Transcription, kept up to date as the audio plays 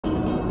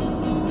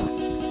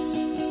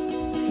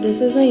This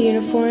is my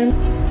uniform.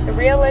 A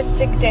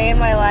realistic day in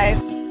my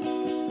life.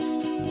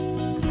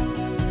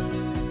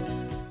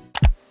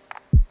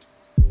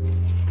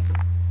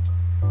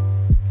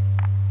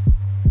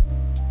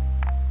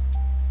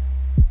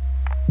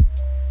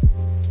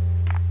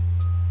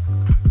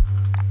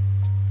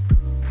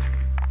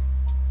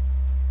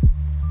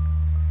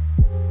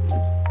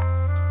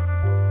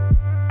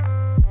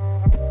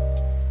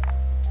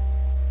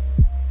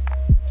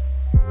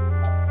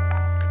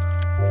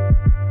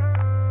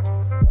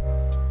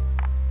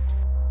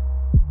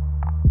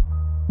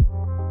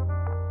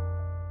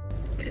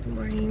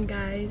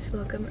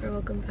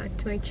 Welcome back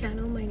to my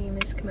channel. My name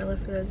is Camilla,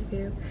 for those of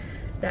you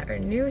that are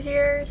new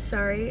here.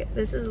 Sorry,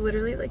 this is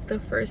literally like the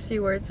first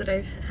few words that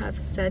I have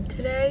said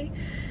today.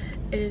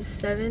 It is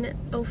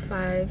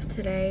 7:05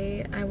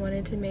 today. I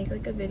wanted to make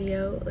like a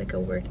video, like a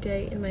work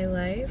day in my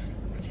life.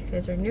 If you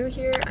guys are new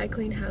here, I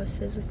clean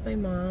houses with my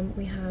mom.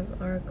 We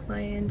have our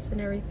clients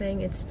and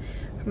everything. It's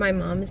my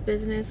mom's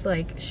business,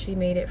 like she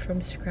made it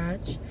from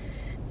scratch.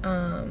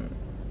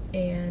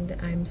 And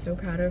I'm so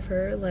proud of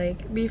her.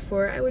 Like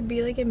before I would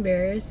be like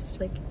embarrassed,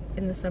 like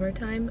in the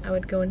summertime I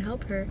would go and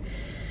help her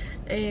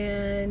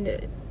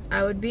and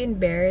I would be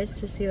embarrassed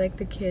to see like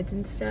the kids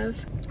and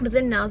stuff, but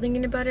then now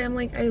thinking about it, I'm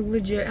like, I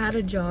legit had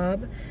a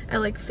job at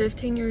like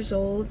 15 years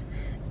old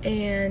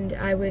and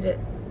I would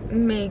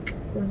make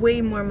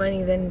way more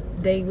money than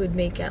they would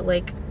make at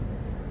like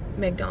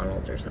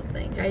McDonald's or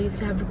something. I used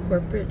to have a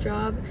corporate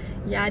job.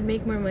 Yeah, I'd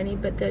make more money,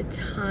 but the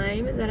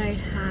time that I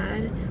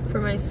had for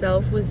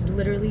myself was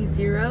literally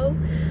zero.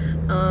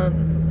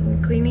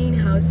 Cleaning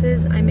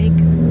houses, I make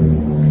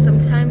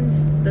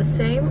sometimes the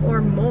same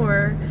or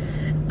more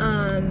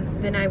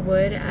than I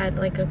would at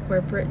like a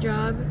corporate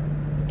job,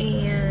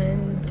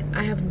 and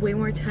I have way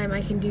more time.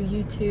 I can do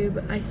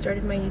YouTube. I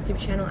started my YouTube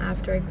channel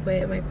after I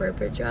quit my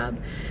corporate job,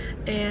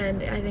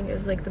 and I think it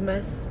was like the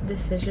best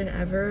decision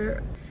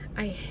ever.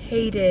 I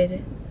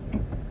hated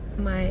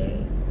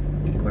my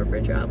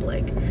corporate job.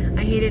 Like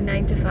I hated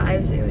 9 to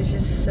 5s. It was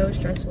just so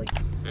stressful.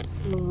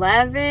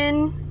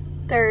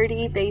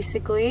 11:30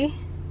 basically.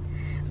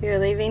 We are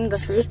leaving the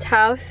first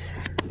house.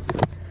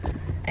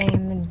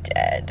 I'm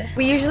dead.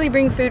 We usually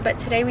bring food, but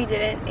today we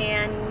didn't,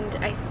 and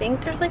I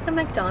think there's like a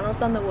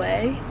McDonald's on the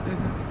way.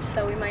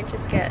 So we might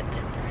just get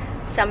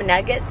some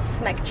nuggets,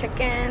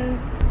 McChicken.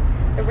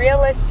 A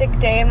realistic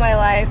day in my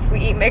life,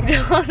 we eat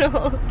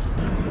McDonald's.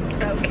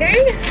 Okay,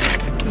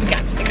 we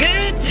got the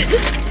goods.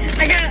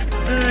 I got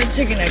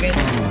chicken nuggets.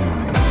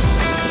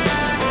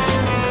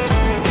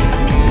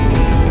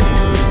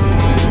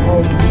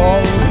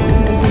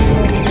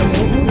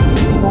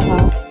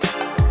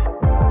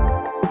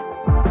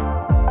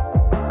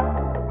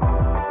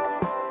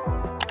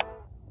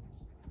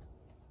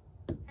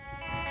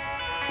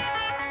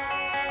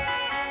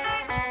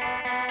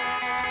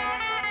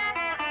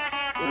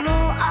 No,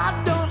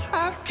 I don't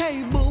have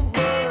cable,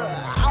 but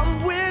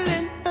I'm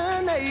willing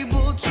and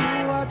able to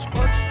watch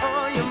what's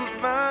on your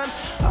mind.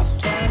 I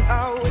find I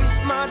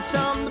waste my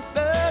time the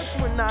best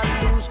when I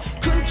lose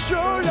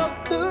control of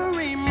the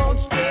remote,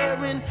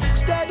 staring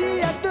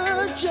steady at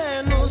the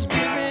channels,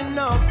 giving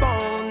up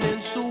on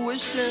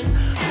intuition.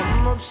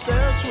 I'm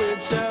obsessed with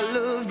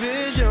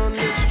television,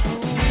 it's true.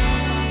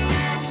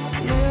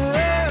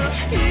 Yeah,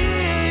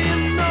 you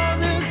know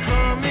they're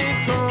coming.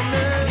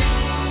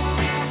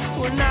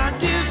 When I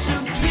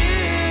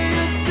disappear,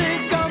 you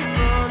think I'm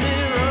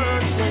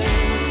running.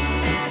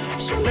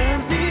 So let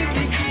me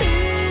be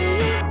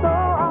clear,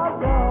 though I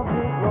love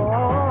it.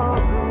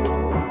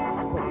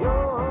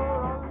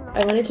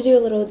 I wanted to do a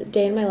little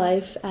day in my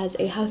life as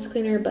a house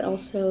cleaner, but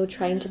also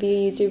trying to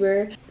be a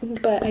YouTuber.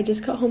 But I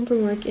just got home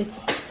from work.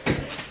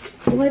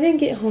 Well, I didn't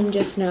get home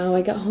just now.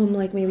 I got home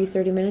like maybe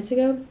 30 minutes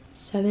ago.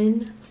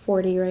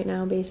 7:40 right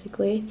now,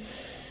 basically.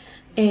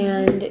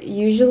 And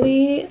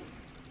usually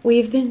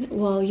we wouldn't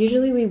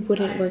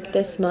work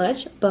this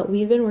much, but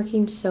we've been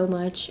working so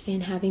much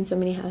and having so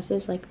many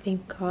houses, like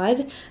thank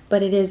God,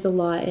 but it is a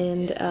lot.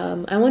 And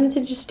I wanted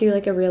to just do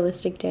like a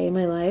realistic day in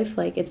my life.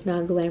 Like it's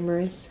not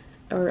glamorous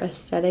or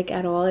aesthetic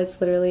at all. It's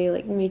literally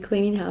like me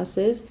cleaning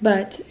houses.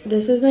 But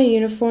this is my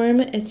uniform.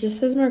 It just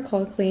says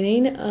Marcall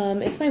Cleaning.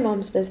 It's my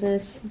mom's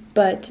business,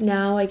 but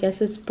now I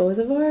guess it's both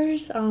of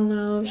ours. I don't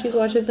know if she's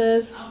watching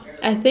this.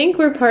 I think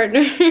we're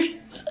partners.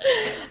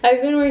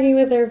 I've been working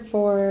with her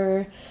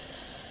for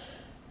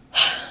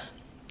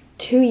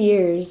 2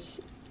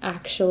 years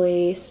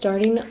actually.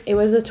 Starting, it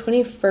was the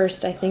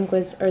 21st I think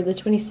was, or the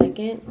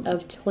 22nd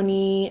of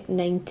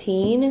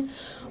 2019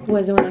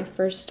 was when I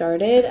first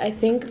started, I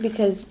think,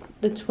 because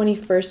the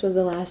 21st was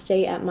the last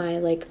day at my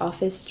like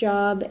office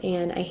job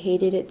and I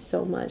hated it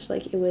so much.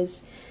 Like it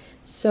was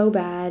so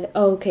bad.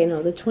 Oh, okay,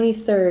 no, the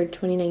 23rd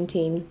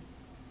 2019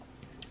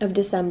 of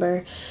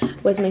December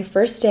was my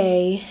first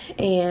day,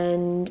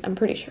 and I'm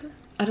pretty sure,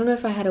 I don't know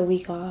if I had a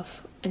week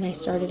off and I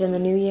started in the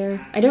new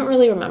year. I don't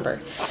really remember,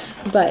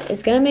 but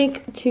it's gonna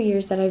make 2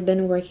 years that I've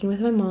been working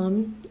with my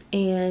mom,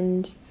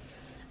 and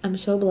I'm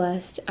so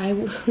blessed.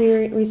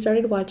 We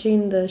started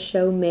watching the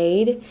show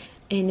Made,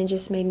 and it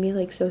just made me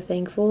like so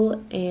thankful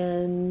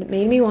and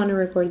made me want to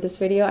record this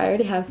video. I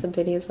already have some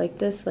videos like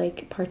this,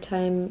 like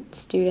part-time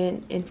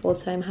student and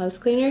full-time house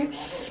cleaner.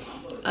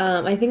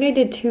 I think I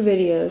did 2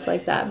 videos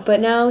like that,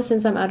 but now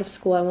since I'm out of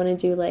school, I want to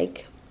do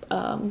like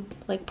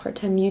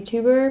part-time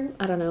YouTuber.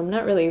 I don't know, I'm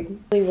not really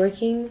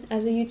working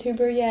as a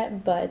YouTuber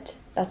yet, but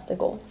that's the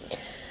goal.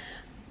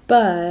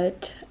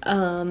 But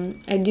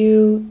I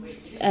do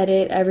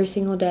edit every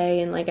single day,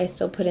 and like I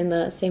still put in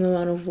the same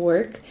amount of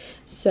work,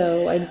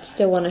 so I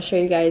still want to show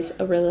you guys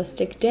a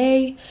realistic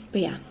day.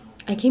 But yeah,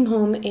 I came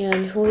home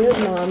and Julio's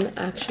mom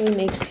actually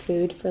makes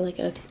food for like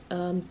a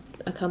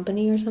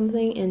company or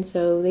something, and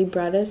so they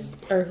brought us,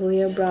 or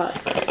Julio brought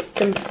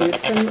some food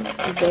from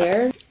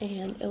there,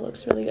 and it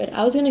looks really good.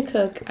 I was gonna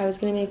cook, I was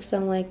gonna make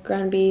some like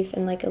ground beef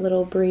and like a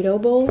little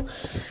burrito bowl,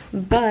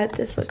 but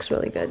this looks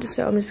really good,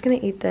 so I'm just gonna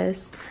eat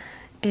this.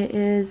 It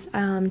is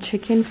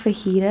chicken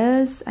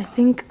fajitas. I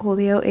think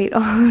Julio ate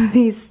all of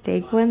these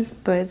steak ones,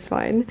 but it's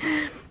fine.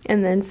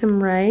 And then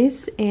some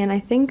rice, and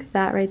I think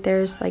that right there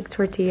is like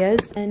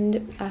tortillas.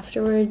 And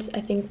afterwards,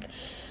 I think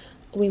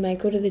we might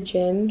go to the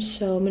gym.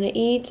 So I'm gonna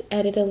eat,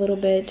 edit a little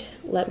bit,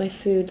 let my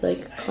food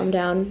like calm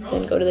down,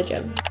 then go to the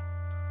gym.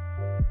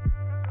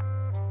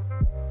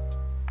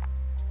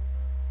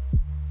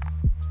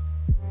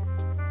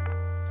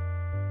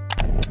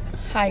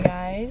 Hi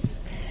guys.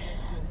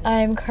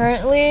 I'm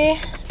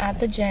currently at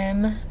the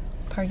gym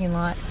parking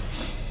lot.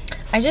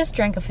 I just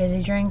drank a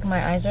fizzy drink.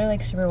 My eyes are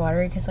like super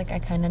watery because like I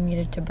kind of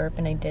needed to burp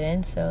and I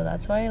didn't, so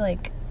that's why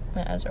like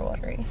my eyes are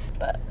watery.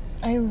 But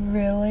I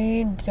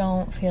really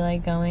don't feel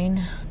like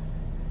going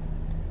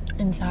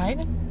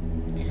inside.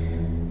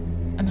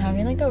 I'm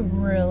having like a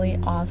really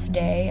off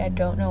day. I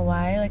don't know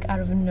why. Like out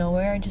of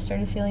nowhere, I just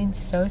started feeling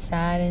so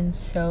sad and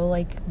so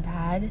like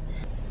bad.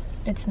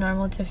 It's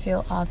normal to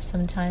feel off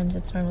sometimes.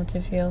 It's normal to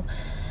feel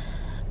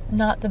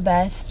not the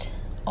best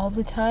all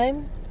the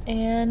time,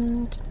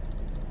 and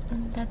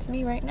that's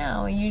me right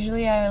now.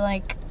 Usually I'm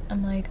like,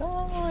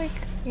 oh, like,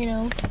 you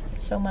know,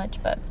 so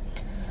much, but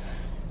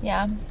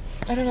yeah,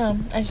 I don't know.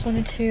 I just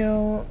wanted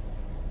to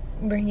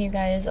bring you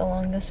guys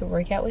along this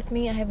workout with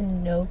me. I have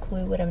no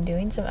clue what I'm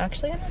doing, so I'm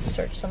actually gonna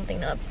search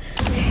something up.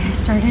 Okay, I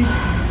started.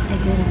 I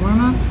did a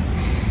warm-up.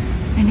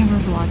 I never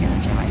vlog at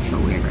the gym. I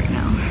feel weird right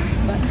now,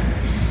 but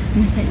I'm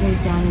gonna set you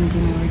guys down and do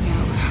my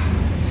workout.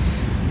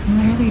 I'm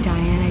literally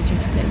dying. I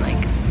just did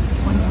like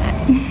 1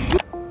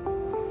 set.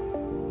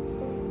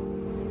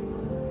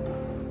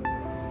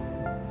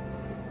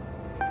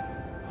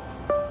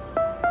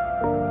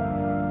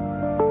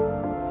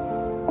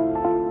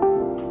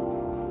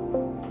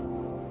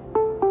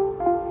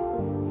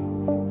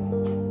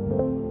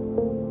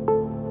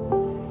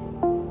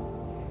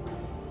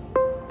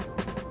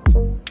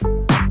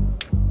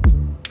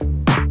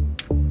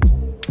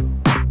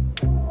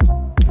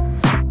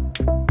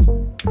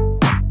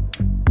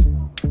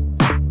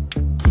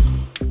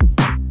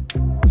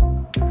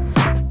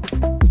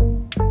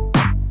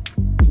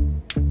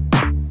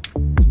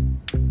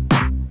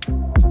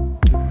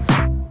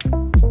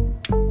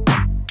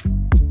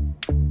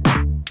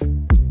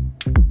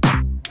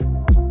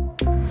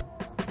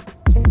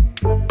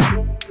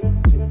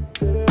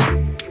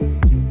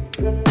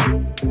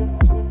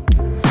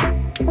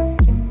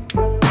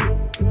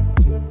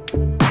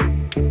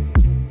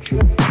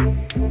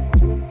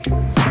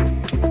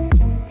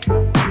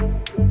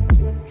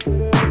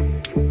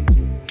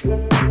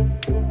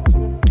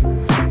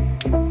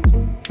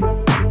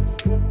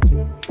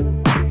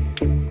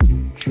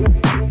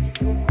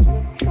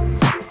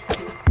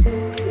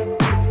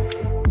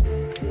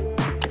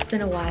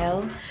 Been a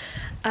while.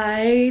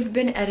 I've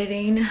been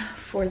editing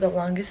for the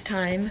longest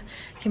time.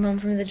 Came home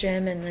from the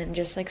gym and then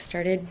just like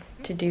started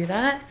to do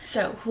that.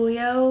 So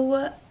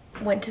Julio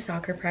went to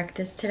soccer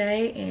practice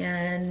today,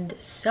 and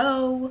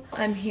so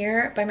I'm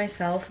here by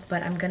myself,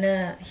 but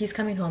he's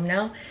coming home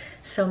now,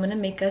 so I'm gonna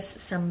make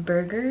us some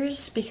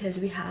burgers because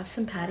we have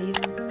some patties.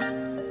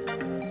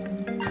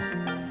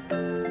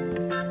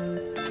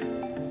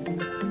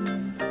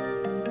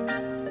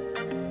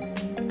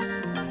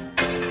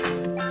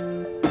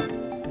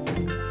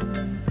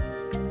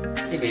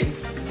 Hey baby,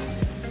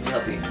 let me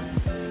help you.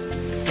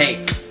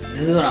 Hey,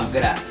 this is what I'm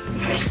good at.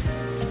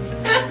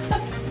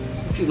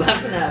 What you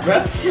laughing at,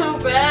 bro? So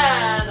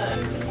bad.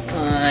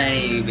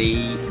 Hey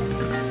baby.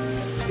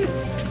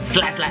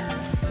 Slap, slap.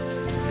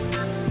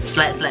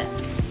 Slap, slap.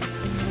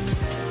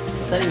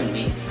 What's that even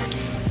mean?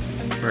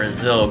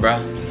 Brazil, bro.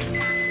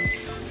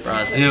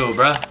 Brazil,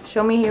 bro.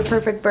 Show me your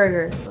perfect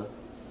burger.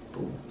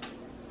 Boom.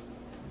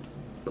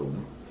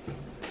 Boom.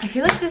 I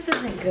feel like this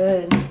isn't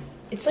good.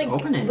 It's like,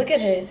 open it. Look at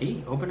it.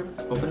 See, open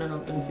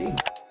it, see.